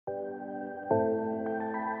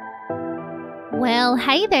Well,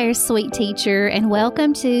 hey there, sweet teacher, and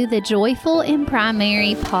welcome to the Joyful in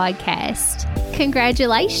Primary podcast.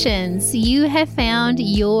 Congratulations, you have found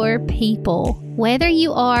your people. Whether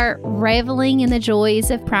you are reveling in the joys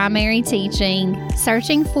of primary teaching,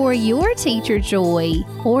 searching for your teacher joy,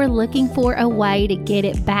 or looking for a way to get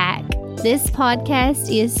it back, this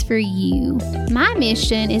podcast is for you. My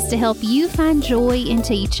mission is to help you find joy in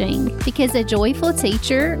teaching because a joyful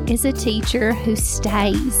teacher is a teacher who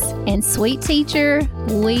stays. And sweet teacher,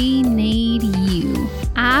 we need you.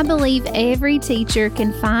 I believe every teacher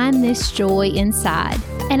can find this joy inside,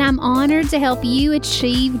 and I'm honored to help you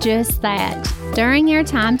achieve just that. During our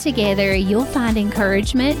time together, you'll find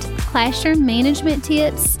encouragement, classroom management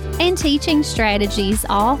tips, and teaching strategies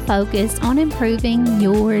all focused on improving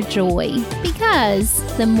your joy.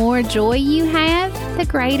 Because the more joy you have, the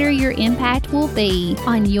greater your impact will be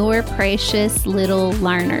on your precious little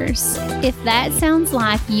learners. If that sounds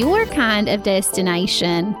like your kind of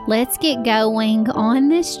destination, let's get going on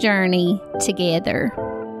this journey together.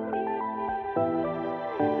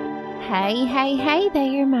 Hey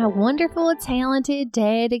there, my wonderful, talented,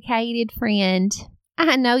 dedicated friend.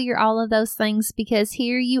 I know you're all of those things because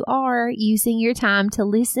here you are using your time to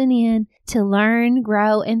listen in, to learn,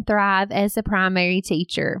 grow, and thrive as a primary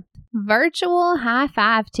teacher. Virtual high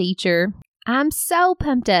five, teacher. I'm so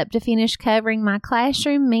pumped up to finish covering my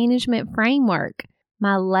classroom management framework,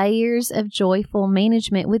 my layers of joyful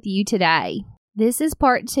management with you today. This is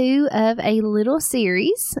part 2 of a little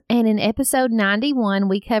series, and in episode 91,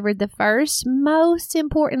 we covered the first most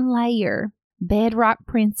important layer, bedrock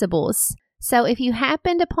principles. So if you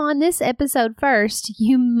happened upon this episode first,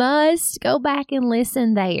 you must go back and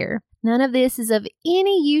listen there. None of this is of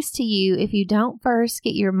any use to you if you don't first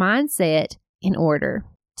get your mindset in order.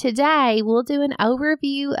 Today, we'll do an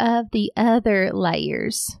overview of the other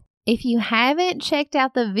layers. If you haven't checked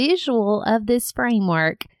out the visual of this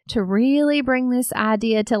framework, to really bring this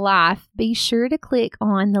idea to life, be sure to click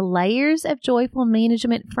on the Layers of Joyful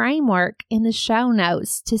Management framework in the show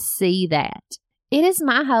notes to see that. It is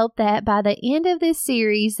my hope that by the end of this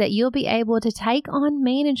series that you'll be able to take on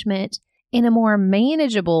management in a more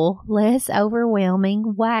manageable, less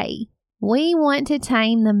overwhelming way. We want to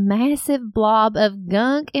tame the massive blob of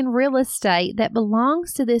gunk and real estate that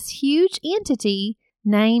belongs to this huge entity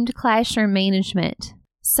named classroom management,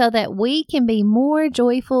 so that we can be more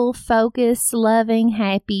joyful, focused, loving,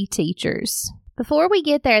 happy teachers. Before we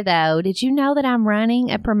get there, though, did you know that I'm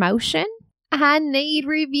running a promotion? I need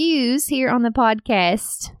reviews here on the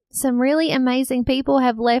podcast. Some really amazing people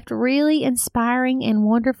have left really inspiring and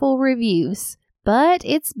wonderful reviews. But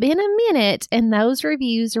it's been a minute, and those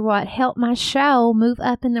reviews are what help my show move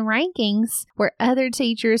up in the rankings where other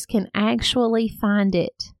teachers can actually find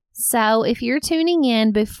it. So if you're tuning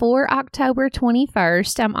in before October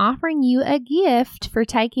 21st, I'm offering you a gift for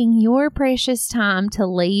taking your precious time to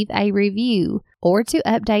leave a review or to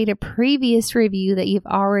update a previous review that you've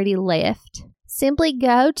already left. Simply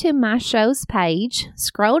go to my show's page,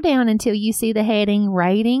 scroll down until you see the heading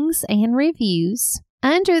Ratings and Reviews.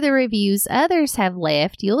 Under the reviews others have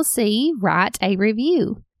left, you'll see Write a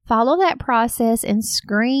Review. Follow that process and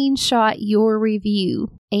screenshot your review.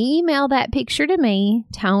 Email that picture to me,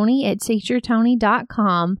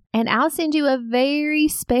 Tony@teachertony.com, and I'll send you a very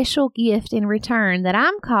special gift in return that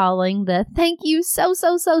I'm calling the thank you so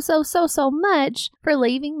much for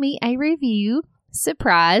leaving me a review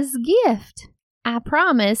surprise gift. I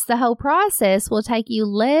promise the whole process will take you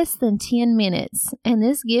less than 10 minutes, and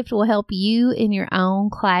this gift will help you in your own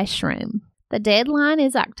classroom. The deadline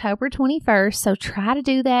is October 21st, so try to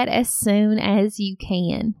do that as soon as you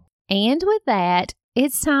can. And with that,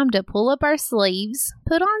 it's time to pull up our sleeves,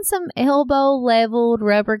 put on some elbow-leveled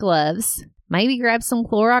rubber gloves, maybe grab some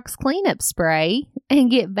Clorox cleanup spray,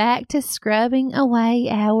 and get back to scrubbing away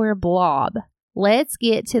our blob. Let's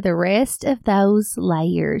get to the rest of those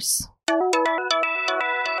layers.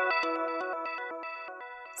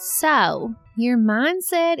 So, your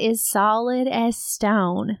mindset is solid as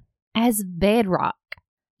stone, as bedrock.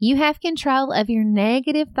 You have control of your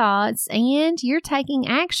negative thoughts, and you're taking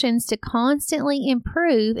actions to constantly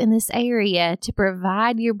improve in this area to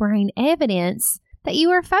provide your brain evidence that you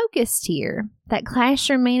are focused here, that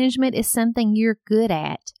classroom management is something you're good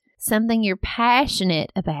at, something you're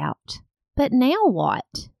passionate about. But now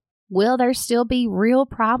what? Will there still be real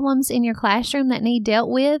problems in your classroom that need dealt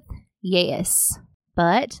with? Yes.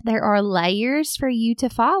 But there are layers for you to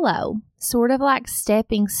follow, sort of like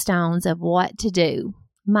stepping stones of what to do.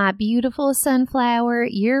 My beautiful sunflower,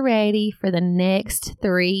 you're ready for the next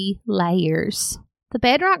 3 layers. The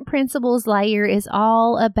bedrock principles layer is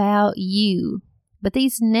all about you, but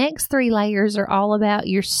these next 3 layers are all about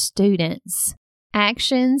your students.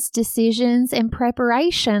 actions, decisions, and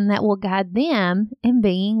preparation that will guide them in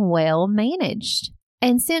being well managed.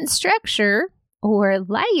 And since structure or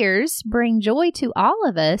layers bring joy to all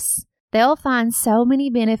of us, they'll find so many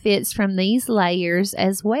benefits from these layers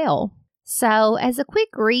as well. So, as a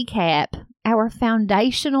quick recap, our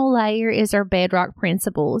foundational layer is our bedrock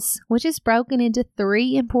principles, which is broken into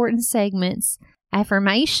 3 important segments: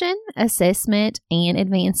 affirmation, assessment, and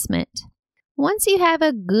advancement. Once you have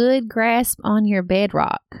a good grasp on your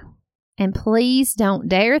bedrock, and please don't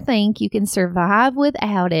dare think you can survive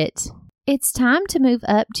without it, it's time to move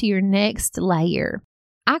up to your next layer.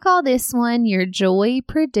 I call this one your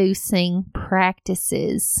joy-producing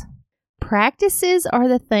practices. Practices are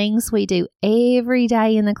the things we do every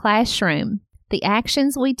day in the classroom, the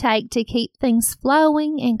actions we take to keep things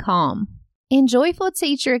flowing and calm. In Joyful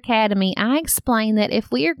Teacher Academy, I explain that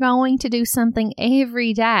if we are going to do something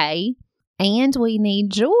every day, and we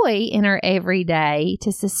need joy in our everyday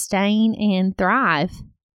to sustain and thrive,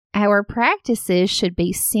 our practices should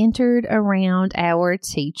be centered around our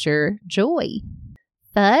teacher joy.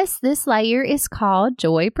 Thus, this layer is called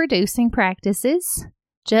joy-producing practices,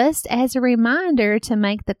 just as a reminder to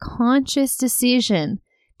make the conscious decision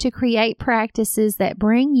to create practices that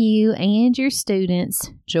bring you and your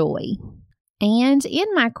students joy. And in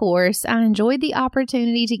my course, I enjoyed the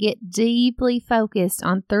opportunity to get deeply focused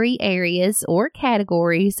on 3 areas or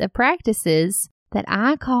categories of practices that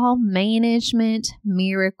I call Management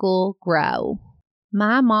Miracle-Gro.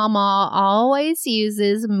 My mama always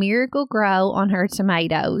uses Miracle-Gro on her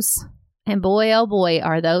tomatoes. And boy, oh boy,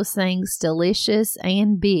 are those things delicious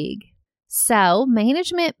and big. So,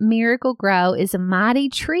 Management Miracle-Gro is a mighty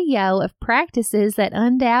trio of practices that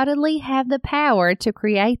undoubtedly have the power to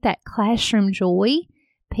create that classroom joy,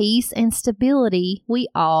 peace, and stability we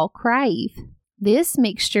all crave. This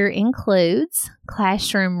mixture includes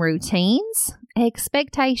classroom routines,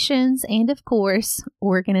 expectations, and of course,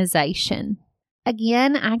 organization.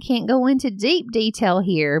 Again, I can't go into deep detail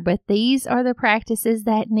here, but these are the practices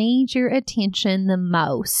that need your attention the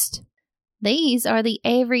most. These are the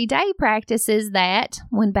everyday practices that,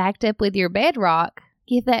 when backed up with your bedrock,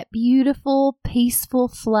 give that beautiful, peaceful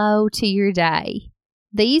flow to your day.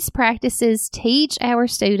 These practices teach our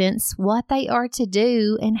students what they are to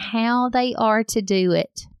do and how they are to do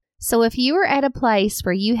it. So if you are at a place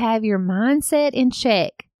where you have your mindset in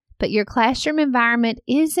check, but your classroom environment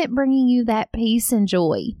isn't bringing you that peace and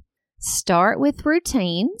joy, start with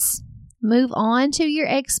routines, move on to your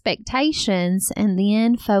expectations, and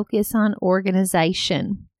then focus on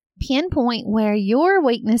organization. Pinpoint where your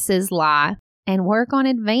weaknesses lie and work on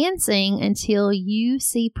advancing until you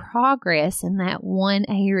see progress in that one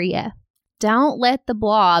area. Don't let the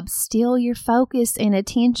blob steal your focus and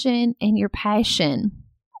attention and your passion.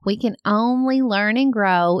 We can only learn and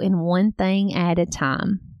grow in one thing at a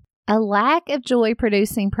time. A lack of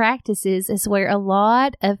joy-producing practices is where a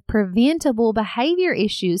lot of preventable behavior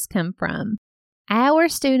issues come from. Our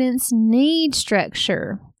students need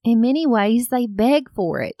structure. In many ways, they beg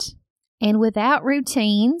for it. And without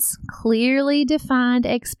routines, clearly defined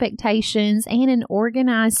expectations, and an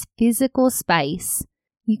organized physical space,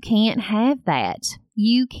 you can't have that.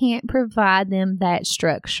 You can't provide them that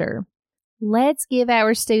structure. Let's give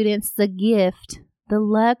our students the gift, the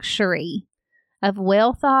luxury of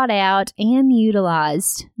well thought out and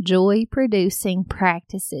utilized joy-producing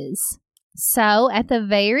practices. So, at the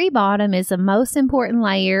very bottom is the most important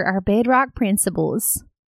layer, our bedrock principles.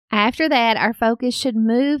 After that, our focus should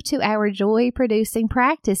move to our joy-producing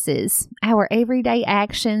practices, our everyday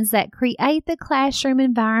actions that create the classroom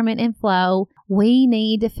environment and flow we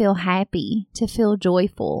need to feel happy, to feel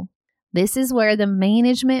joyful. This is where the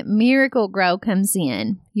Management Miracle-Gro comes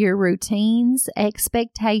in, your routines,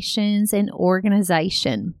 expectations, and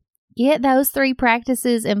organization. Get those 3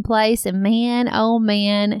 practices in place, and man, oh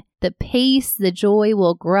man, the peace, the joy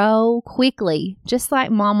will grow quickly, just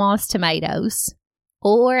like Mama's tomatoes.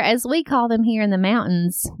 Or, as we call them here in the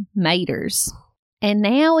mountains, maters. And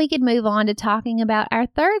now we can move on to talking about our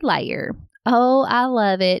 3rd layer. Oh, I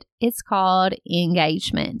love it. It's called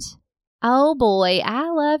engagement. Oh boy, I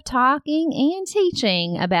love talking and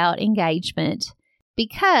teaching about engagement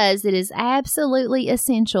because it is absolutely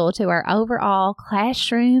essential to our overall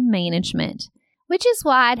classroom management, which is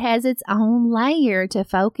why it has its own layer to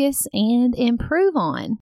focus and improve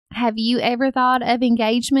on. Have you ever thought of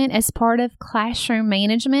engagement as part of classroom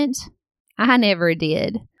management? I never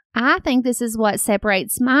did. I think this is what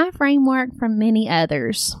separates my framework from many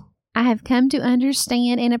others. I have come to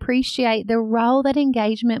understand and appreciate the role that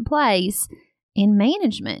engagement plays in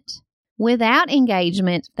management. Without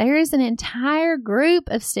engagement, there is an entire group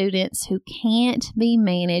of students who can't be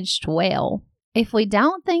managed well. If we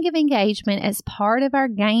don't think of engagement as part of our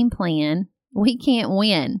game plan, we can't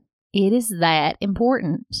win. It is that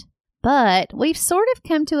important. But we've sort of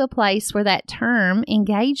come to a place where that term,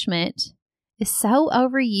 engagement, is so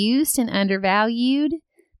overused and undervalued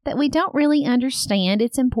that we don't really understand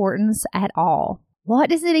its importance at all. What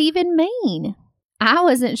does it even mean? I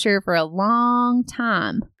wasn't sure for a long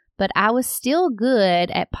time, but I was still good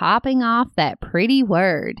at popping off that pretty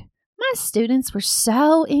word. My students were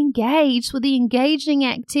so engaged with the engaging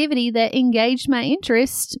activity that engaged my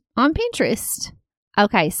interest on Pinterest.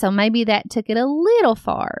 Okay, so maybe that took it a little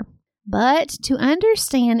far. But to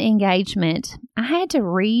understand engagement, I had to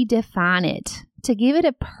redefine it to give it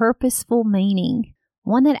a purposeful meaning,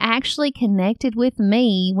 one that actually connected with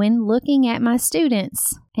me when looking at my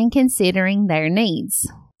students and considering their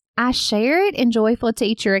needs. I share it in Joyful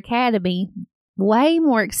Teacher Academy way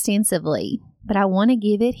more extensively, but I want to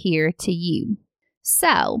give it here to you.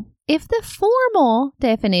 So, if the formal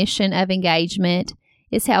definition of engagement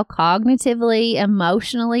is how cognitively,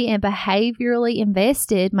 emotionally, and behaviorally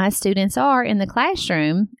invested my students are in the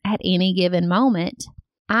classroom at any given moment,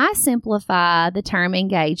 I simplify the term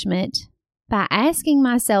engagement by asking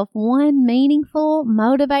myself one meaningful,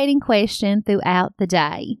 motivating question throughout the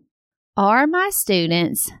day. Are my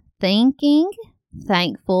students thinking,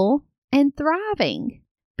 thankful, and thriving?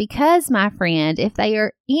 Because, my friend, if they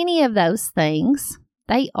are any of those things,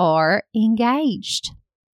 they are engaged.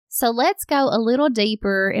 So let's go a little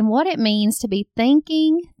deeper in what it means to be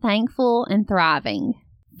thinking, thankful, and thriving.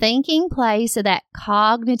 Thinking plays to that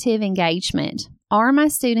cognitive engagement. Are my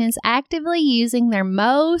students actively using their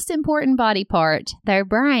most important body part, their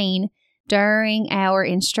brain, during our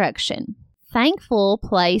instruction? Thankful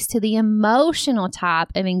plays to the emotional type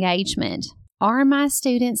of engagement. Are my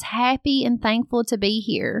students happy and thankful to be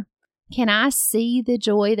here? Can I see the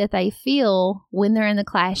joy that they feel when they're in the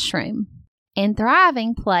classroom? And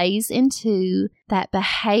thriving plays into that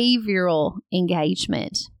behavioral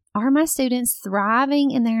engagement. Are my students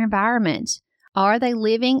thriving in their environment? Are they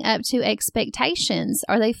living up to expectations?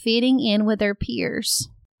 Are they fitting in with their peers?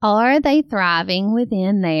 Are they thriving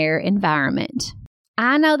within their environment?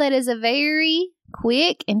 I know that is a very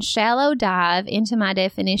quick and shallow dive into my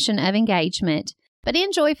definition of engagement, but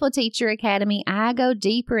in Joyful Teacher Academy, I go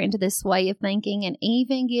deeper into this way of thinking and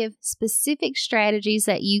even give specific strategies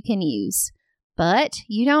that you can use. But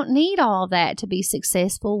you don't need all that to be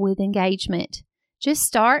successful with engagement. Just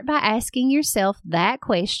start by asking yourself that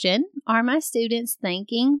question, are my students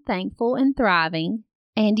thinking, thankful, and thriving?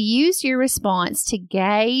 And use your response to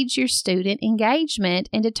gauge your student engagement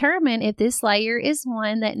and determine if this layer is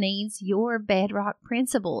one that needs your bedrock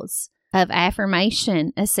principles of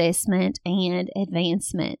affirmation, assessment, and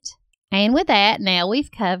advancement. And with that, now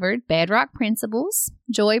we've covered bedrock principles,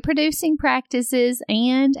 joy-producing practices,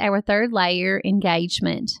 and our third layer,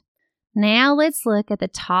 engagement. Now let's look at the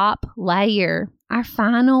top layer, our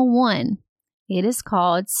final one. It is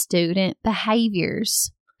called student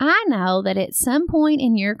behaviors. I know that at some point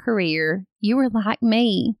in your career, you were like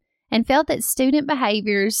me and felt that student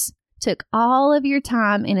behaviors took all of your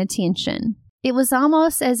time and attention. It was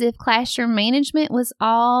almost as if classroom management was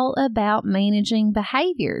all about managing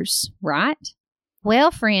behaviors, right?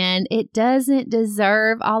 Well, friend, it doesn't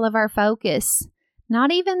deserve all of our focus,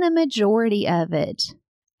 not even the majority of it.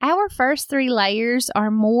 Our first three layers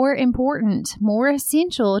are more important, more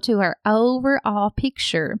essential to our overall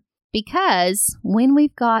picture, because when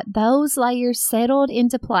we've got those layers settled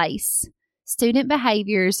into place, student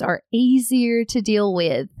behaviors are easier to deal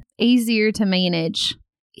with, easier to manage.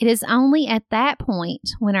 It is only at that point,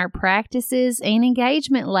 when our practices and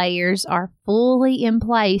engagement layers are fully in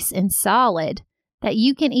place and solid, that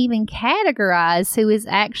you can even categorize who is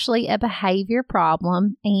actually a behavior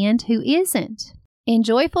problem and who isn't. In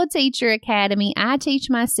Joyful Teacher Academy, I teach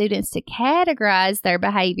my students to categorize their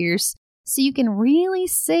behaviors so you can really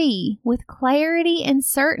see with clarity and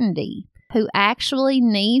certainty who actually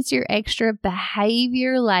needs your extra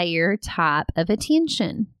behavior layer type of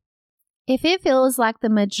attention. If it feels like the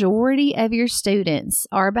majority of your students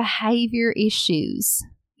are behavior issues,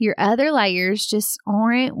 your other layers just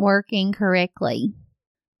aren't working correctly.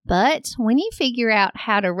 But when you figure out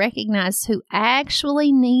how to recognize who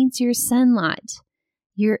actually needs your sunlight,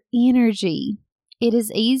 your energy, it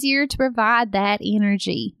is easier to provide that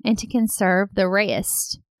energy and to conserve the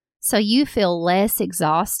rest, so you feel less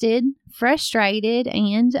exhausted, frustrated,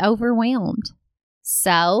 and overwhelmed.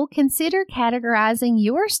 So consider categorizing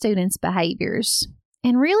your students' behaviors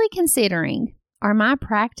and really considering, are my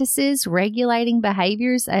practices regulating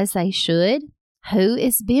behaviors as they should? Who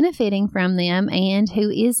is benefiting from them and who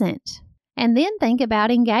isn't? And then think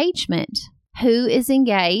about engagement. who is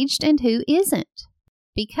engaged and who isn't.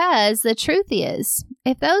 Because the truth is,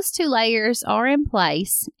 if those 2 layers are in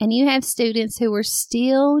place and you have students who are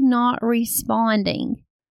still not responding,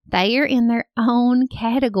 they are in their own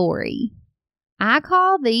category. I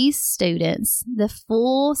call these students the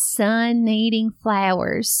full sun-needing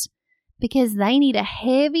flowers because they need a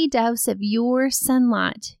heavy dose of your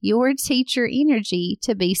sunlight, your teacher energy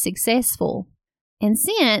to be successful. And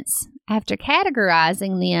since, after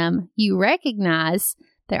categorizing them, you recognize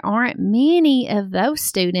there aren't many of those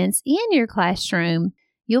students in your classroom,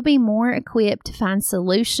 you'll be more equipped to find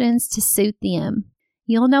solutions to suit them.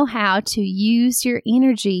 You'll know how to use your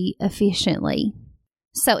energy efficiently.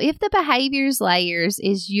 So if the behaviors layers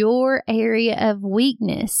is your area of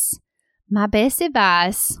weakness, my best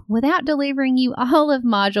advice, without delivering you all of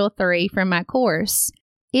Module 3 from my course,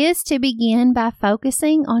 is to begin by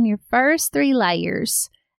focusing on your first 3 layers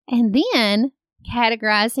and then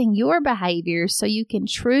categorizing your behaviors so you can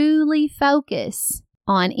truly focus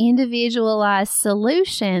on individualized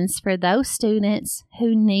solutions for those students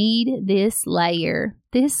who need this layer,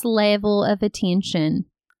 this level of attention.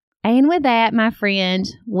 And with that, my friend,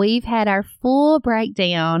 we've had our full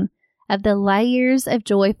breakdown of the layers of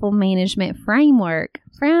Joyful Management Framework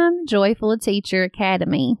from Joyful Teacher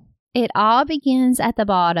Academy. It all begins at the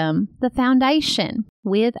bottom, the foundation,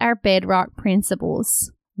 with our bedrock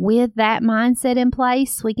principles. With that mindset in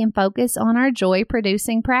place, we can focus on our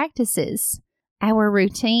joy-producing practices, our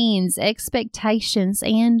routines, expectations,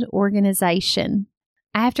 and organization.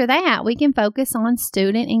 After that, we can focus on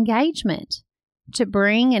student engagement to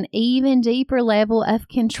bring an even deeper level of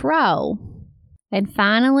control. And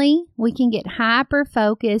finally, we can get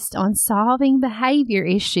hyper-focused on solving behavior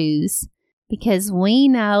issues because we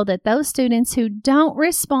know that those students who don't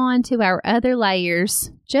respond to our other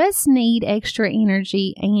layers just need extra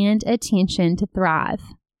energy and attention to thrive.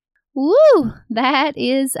 Woo! That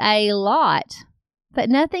is a lot, but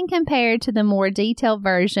nothing compared to the more detailed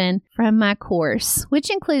version from my course, which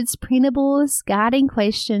includes printables, guiding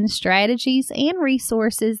questions, strategies, and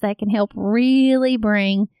resources that can help really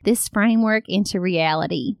bring this framework into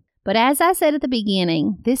reality. But as I said at the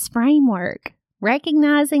beginning, this framework,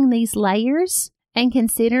 recognizing these layers and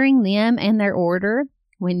considering them and their order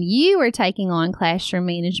when you are taking on classroom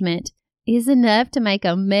management is enough to make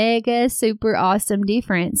a mega super awesome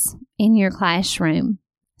difference in your classroom.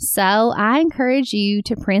 So I encourage you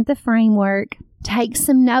to print the framework, take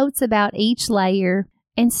some notes about each layer,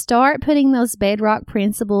 and start putting those bedrock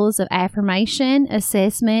principles of affirmation,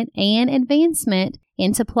 assessment, and advancement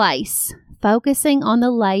into place, focusing on the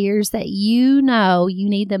layers that you know you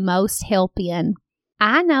need the most help in.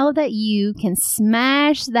 I know that you can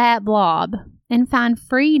smash that blob and find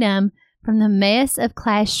freedom from the mess of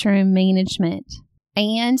classroom management.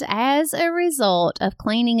 And as a result of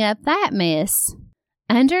cleaning up that mess,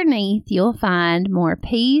 underneath you'll find more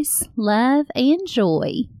peace, love, and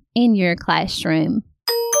joy in your classroom.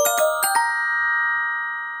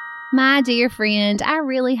 My dear friend, I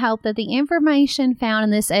really hope that the information found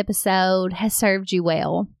in this episode has served you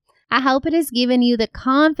well. I hope it has given you the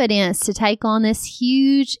confidence to take on this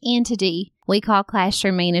huge entity we call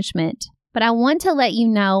classroom management. But I want to let you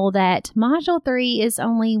know that Module 3 is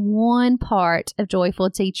only one part of Joyful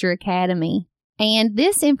Teacher Academy. And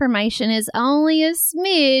this information is only a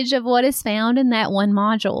smidge of what is found in that one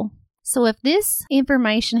module. So if this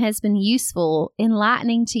information has been useful,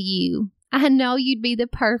 enlightening to you, I know you'd be the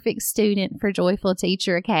perfect student for Joyful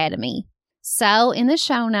Teacher Academy. So in the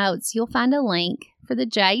show notes, you'll find a link for the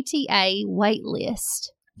JTA waitlist.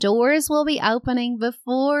 Doors will be opening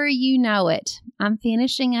before you know it. I'm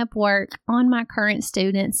finishing up work on my current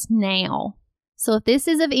students now. So if this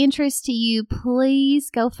is of interest to you, please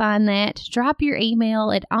go find that. Drop your email.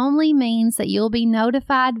 It only means that you'll be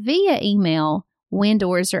notified via email when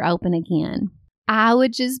doors are open again. I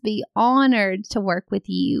would just be honored to work with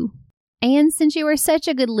you. And since you are such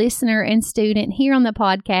a good listener and student here on the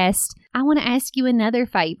podcast, I want to ask you another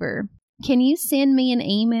favor. Can you send me an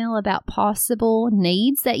email about possible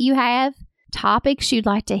needs that you have, topics you'd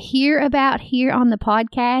like to hear about here on the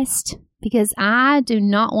podcast? Because I do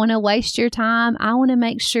not want to waste your time. I want to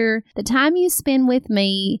make sure the time you spend with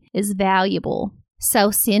me is valuable.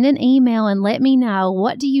 So send an email and let me know,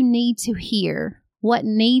 what do you need to hear? What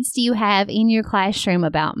needs do you have in your classroom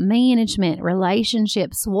about management,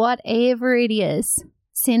 relationships, whatever it is?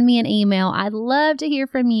 Send me an email. I'd love to hear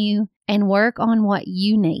from you and work on what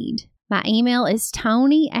you need. My email is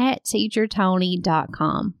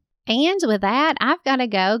tony@teachertony.com. And with that, I've got to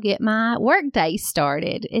go get my work day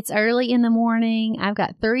started. It's early in the morning. I've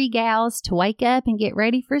got 3 gals to wake up and get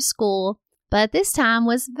ready for school. but this time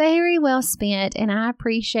was very well spent, and I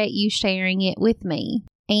appreciate you sharing it with me.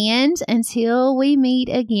 And until we meet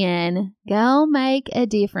again, go make a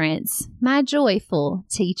difference, my joyful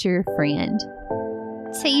teacher friend.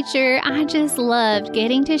 Teacher, I just loved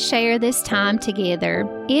getting to share this time together.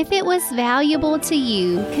 If it was valuable to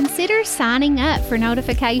you, consider signing up for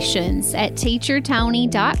notifications at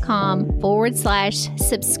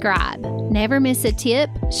teachertony.com/subscribe. Never miss a tip,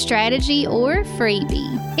 strategy, or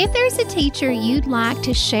freebie. If there's a teacher you'd like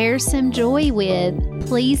to share some joy with,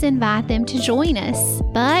 please invite them to join us.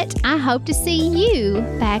 But I hope to see you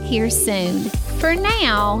back here soon. For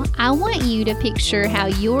now, I want you to picture how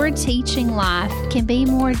your teaching life can be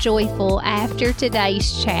more joyful after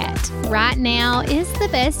today's chat. Right now is the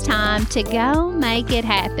best time to go make it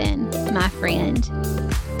happen, my friend.